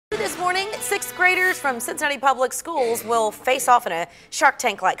morning, sixth graders from Cincinnati Public Schools will face off in a Shark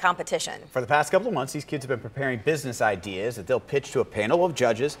Tank-like competition. For the past couple of months, these kids have been preparing business ideas that they'll pitch to a panel of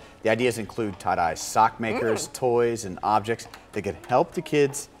judges. The ideas include tie-dye sock makers, toys, and objects that could help the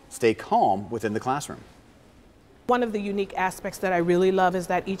kids stay calm within the classroom. One of the unique aspects that I really love is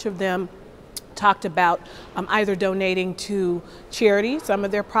that each of them talked about either donating to charity, some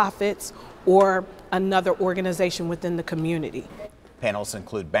of their profits, or another organization within the community. Panels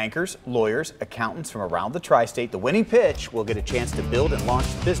include bankers, lawyers, accountants from around the tri-state. The winning pitch will get a chance to build and launch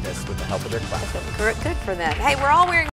the business with the help of their class. Good for them. Hey, we're all wearing